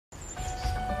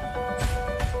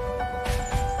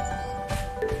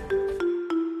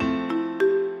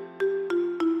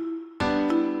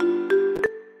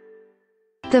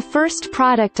The first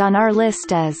product on our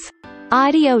list is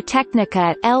Audio Technica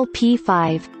At Lp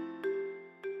 5.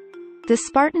 The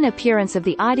Spartan appearance of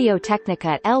the Audio Technica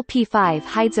At Lp 5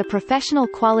 hides a professional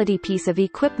quality piece of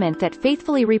equipment that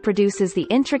faithfully reproduces the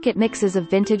intricate mixes of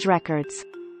vintage records.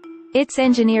 It's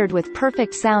engineered with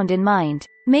perfect sound in mind,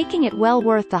 making it well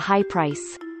worth the high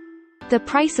price. The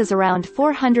price is around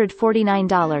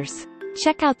 $449.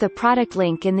 Check out the product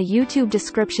link in the YouTube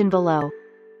description below.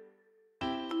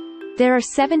 There are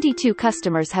 72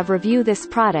 customers have reviewed this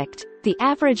product. The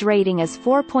average rating is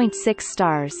 4.6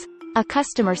 stars. A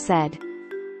customer said,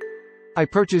 I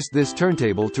purchased this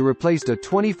turntable to replace a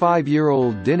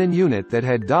 25-year-old Denon unit that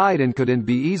had died and couldn't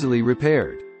be easily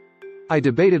repaired. I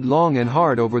debated long and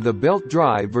hard over the belt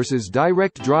drive versus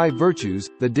direct drive virtues.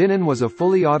 The Denon was a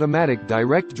fully automatic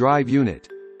direct drive unit.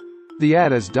 The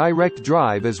AT is direct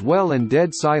drive as well and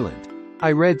dead silent.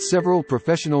 I read several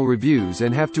professional reviews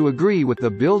and have to agree with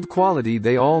the build quality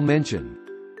they all mention.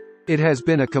 It has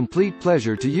been a complete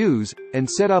pleasure to use, and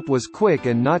setup was quick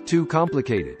and not too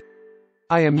complicated.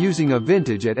 I am using a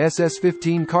vintage at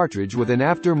SS15 cartridge with an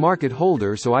aftermarket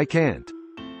holder so I can't.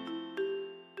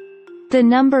 The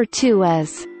number 2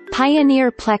 is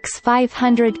Pioneer Plex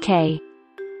 500K.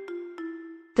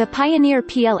 The Pioneer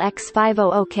PLX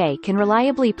 500K can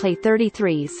reliably play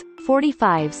 33s,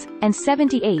 45s, and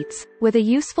 78s, with a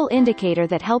useful indicator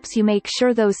that helps you make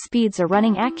sure those speeds are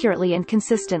running accurately and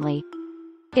consistently.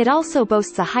 It also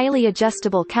boasts a highly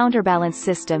adjustable counterbalance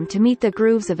system to meet the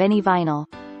grooves of any vinyl.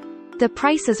 The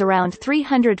price is around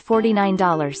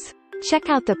 $349. Check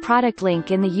out the product link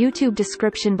in the YouTube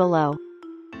description below.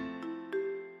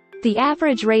 The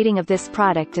average rating of this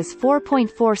product is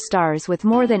 4.4 stars with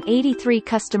more than 83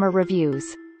 customer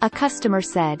reviews. A customer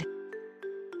said,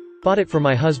 Bought it for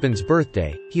my husband's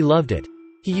birthday, he loved it.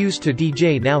 He used to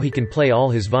DJ, now he can play all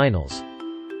his vinyls.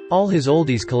 All his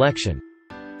oldies collection.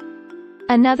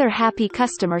 Another happy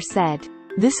customer said,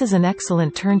 This is an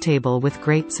excellent turntable with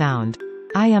great sound.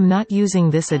 I am not using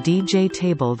this a DJ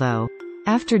table though.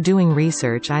 After doing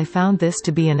research I found this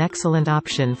to be an excellent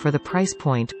option for the price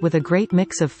point, with a great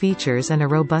mix of features and a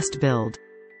robust build.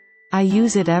 I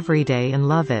use it every day and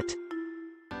love it.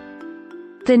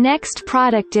 The next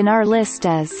product in our list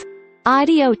is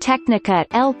Audio Technica At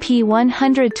Lp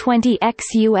 120X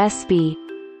USB.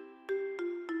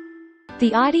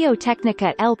 The Audio Technica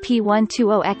At Lp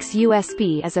 120X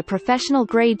USB is a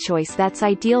professional-grade choice that's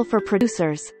ideal for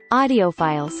producers,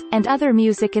 audiophiles, and other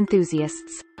music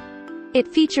enthusiasts. It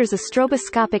features a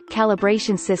stroboscopic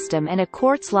calibration system and a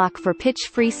quartz lock for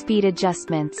pitch-free speed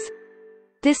adjustments.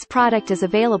 This product is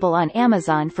available on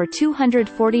Amazon for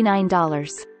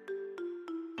 $249.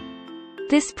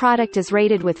 This product is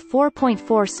rated with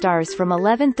 4.4 stars from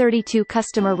 1132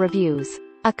 customer reviews.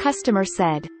 A customer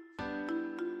said,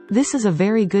 This is a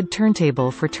very good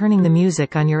turntable for turning the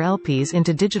music on your LPs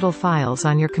into digital files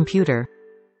on your computer.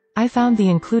 I found the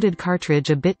included cartridge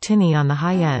a bit tinny on the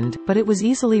high end, but it was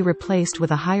easily replaced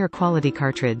with a higher quality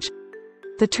cartridge.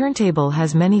 The turntable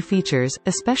has many features,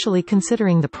 especially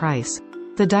considering the price.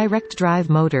 The direct drive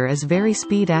motor is very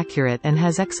speed accurate and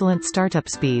has excellent startup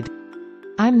speed.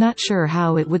 I'm not sure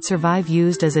how it would survive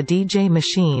used as a DJ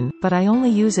machine, but I only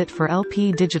use it for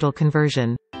LP digital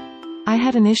conversion. I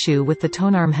had an issue with the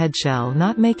tonearm headshell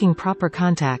not making proper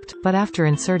contact, but after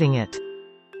inserting it.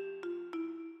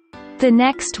 The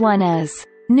next one is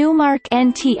Numark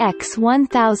Ntx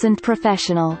 1000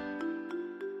 Professional.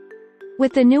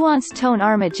 With the nuanced tone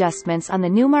arm adjustments on the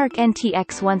Numark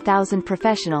Ntx 1000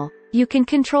 Professional, you can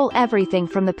control everything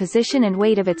from the position and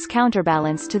weight of its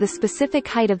counterbalance to the specific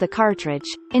height of the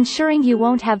cartridge, ensuring you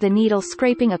won't have the needle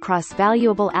scraping across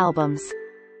valuable albums.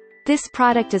 This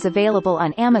product is available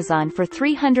on Amazon for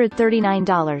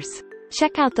 $339.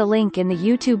 Check out the link in the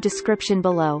YouTube description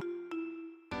below.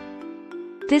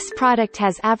 This product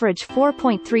has average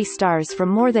 4.3 stars from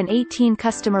more than 18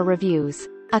 customer reviews.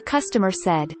 A customer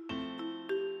said,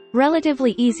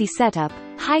 Relatively easy setup,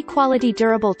 high-quality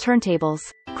durable turntables,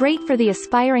 great for the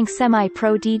aspiring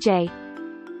semi-pro DJ.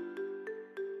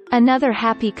 Another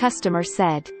happy customer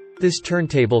said, This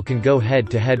turntable can go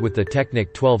head-to-head with the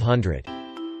Technic 1200.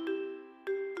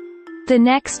 The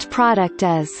next product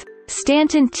is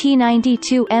Stanton T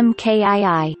 92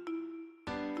 Mkii.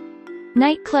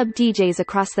 Nightclub DJs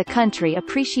across the country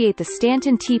appreciate the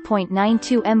Stanton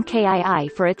T.92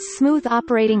 Mkii for its smooth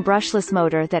operating brushless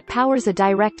motor that powers a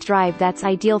direct drive that's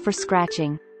ideal for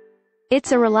scratching.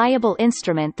 It's a reliable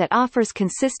instrument that offers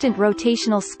consistent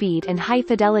rotational speed and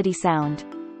high-fidelity sound.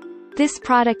 This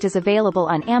product is available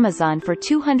on Amazon for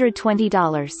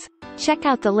 $220. Check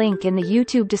out the link in the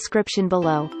YouTube description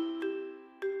below.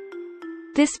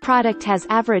 This product has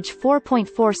average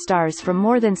 4.4 stars from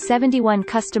more than 71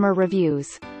 customer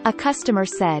reviews. A customer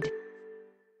said,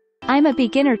 "I'm a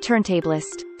beginner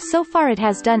turntablist, so far it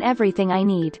has done everything I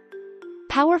need.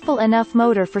 Powerful enough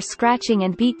motor for scratching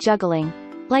and beat juggling.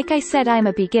 Like I said, I'm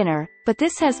a beginner, but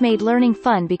this has made learning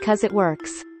fun because it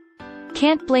works.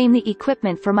 Can't blame the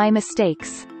equipment for my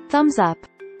mistakes. Thumbs up."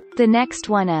 The next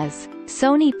one is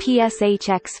Sony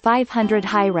Pshx 500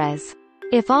 High-Res.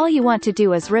 If all you want to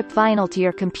do is rip vinyl to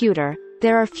your computer,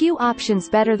 there are few options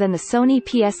better than the Sony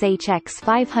Pshx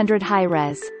 500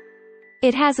 High-Res.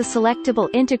 It has a selectable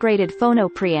integrated phono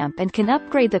preamp and can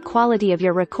upgrade the quality of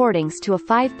your recordings to a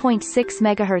 5.6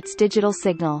 MHz digital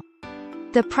signal.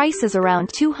 The price is around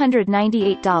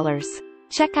 $298.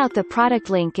 Check out the product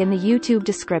link in the YouTube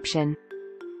description.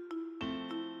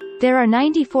 There are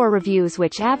 94 reviews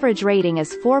which average rating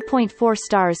is 4.4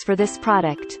 stars for this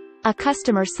product. A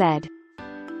customer said,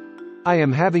 "I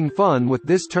am having fun with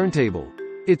this turntable.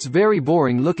 It's very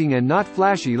boring looking and not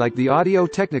flashy like the Audio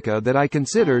Technica that I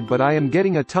considered, but I am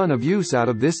getting a ton of use out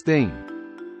of this thing.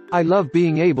 I love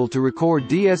being able to record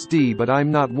DSD, but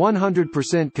I'm not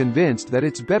 100% convinced that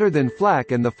it's better than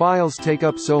FLAC and the files take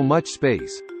up so much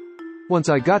space. Once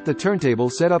I got the turntable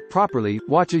set up properly,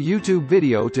 watch a YouTube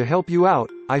video to help you out,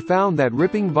 I found that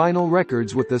ripping vinyl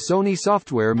records with the Sony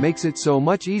software makes it so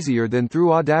much easier than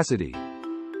through Audacity.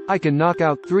 I can knock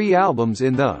out 3 albums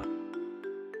in the..."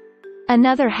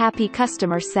 Another happy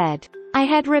customer said, "I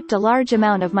had ripped a large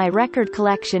amount of my record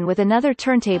collection with another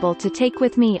turntable to take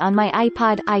with me on my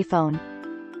iPhone.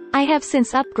 I have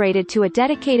since upgraded to a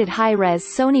dedicated high-res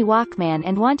Sony Walkman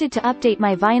and wanted to update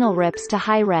my vinyl rips to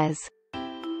high-res.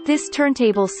 This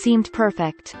turntable seemed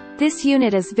perfect. This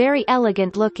unit is very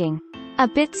elegant looking. A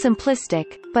bit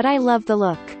simplistic, but I love the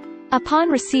look. Upon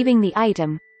receiving the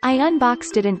item, I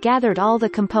unboxed it and gathered all the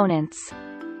components.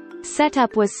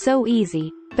 Setup was so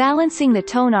easy. Balancing the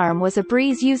tone arm was a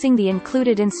breeze using the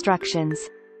included instructions.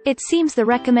 It seems the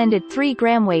recommended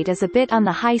 3-gram weight is a bit on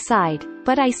the high side,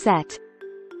 but I set."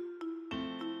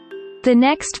 The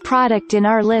next product in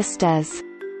our list is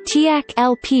Teac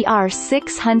Lp R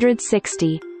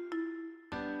 660.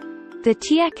 The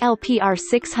Teac Lp R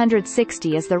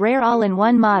 660 is the rare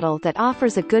all-in-one model that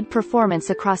offers a good performance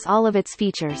across all of its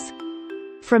features.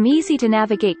 From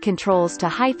easy-to-navigate controls to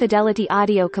high-fidelity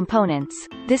audio components,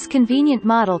 this convenient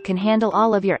model can handle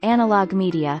all of your analog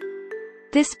media.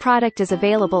 This product is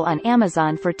available on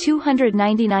Amazon for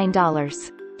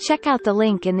 $299. Check out the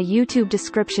link in the YouTube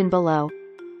description below.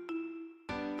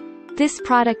 This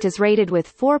product is rated with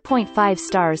 4.5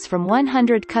 stars from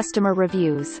 100 customer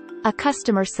reviews. A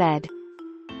customer said,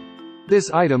 "This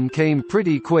item came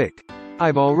pretty quick.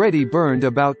 I've already burned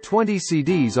about 20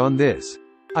 CDs on this.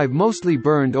 I've mostly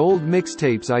burned old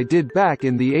mixtapes I did back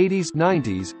in the 80s,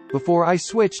 90s, before I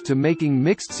switched to making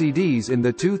mixed CDs in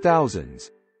the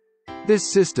 2000s.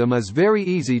 This system is very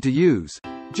easy to use.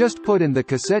 Just put in the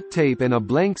cassette tape and a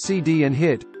blank CD and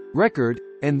hit record,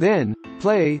 and then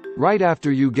play right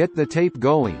after you get the tape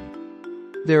going.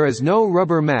 There is no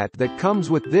rubber mat that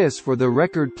comes with this for the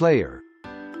record player.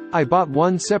 I bought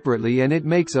one separately and it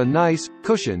makes a nice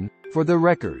cushion for the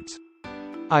records.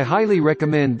 I highly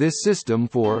recommend this system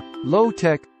for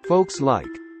low-tech folks like."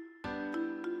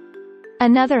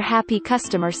 Another happy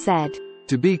customer said,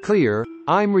 "To be clear,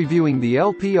 I'm reviewing the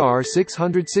Lp R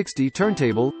 660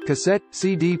 turntable, cassette,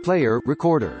 CD player,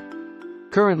 recorder.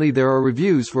 Currently there are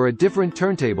reviews for a different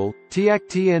turntable, Teac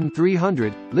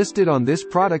TN300, listed on this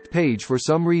product page for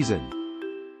some reason.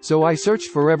 So I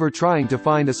searched forever trying to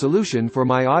find a solution for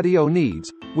my audio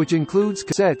needs, which includes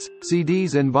cassettes,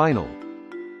 CDs and vinyl.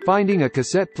 Finding a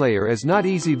cassette player is not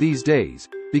easy these days,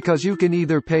 because you can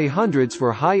either pay hundreds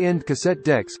for high-end cassette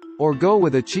decks, or go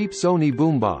with a cheap Sony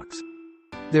boombox.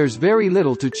 There's very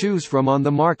little to choose from on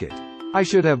the market. I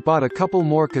should have bought a couple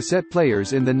more cassette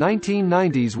players in the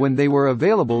 1990s when they were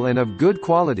available and of good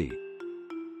quality."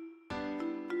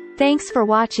 Thanks for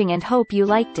watching and hope you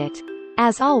liked it.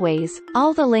 As always,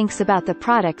 all the links about the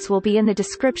products will be in the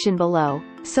description below,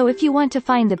 so if you want to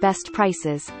find the best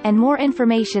prices, and more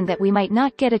information that we might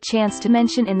not get a chance to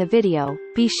mention in the video,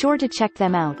 be sure to check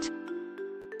them out.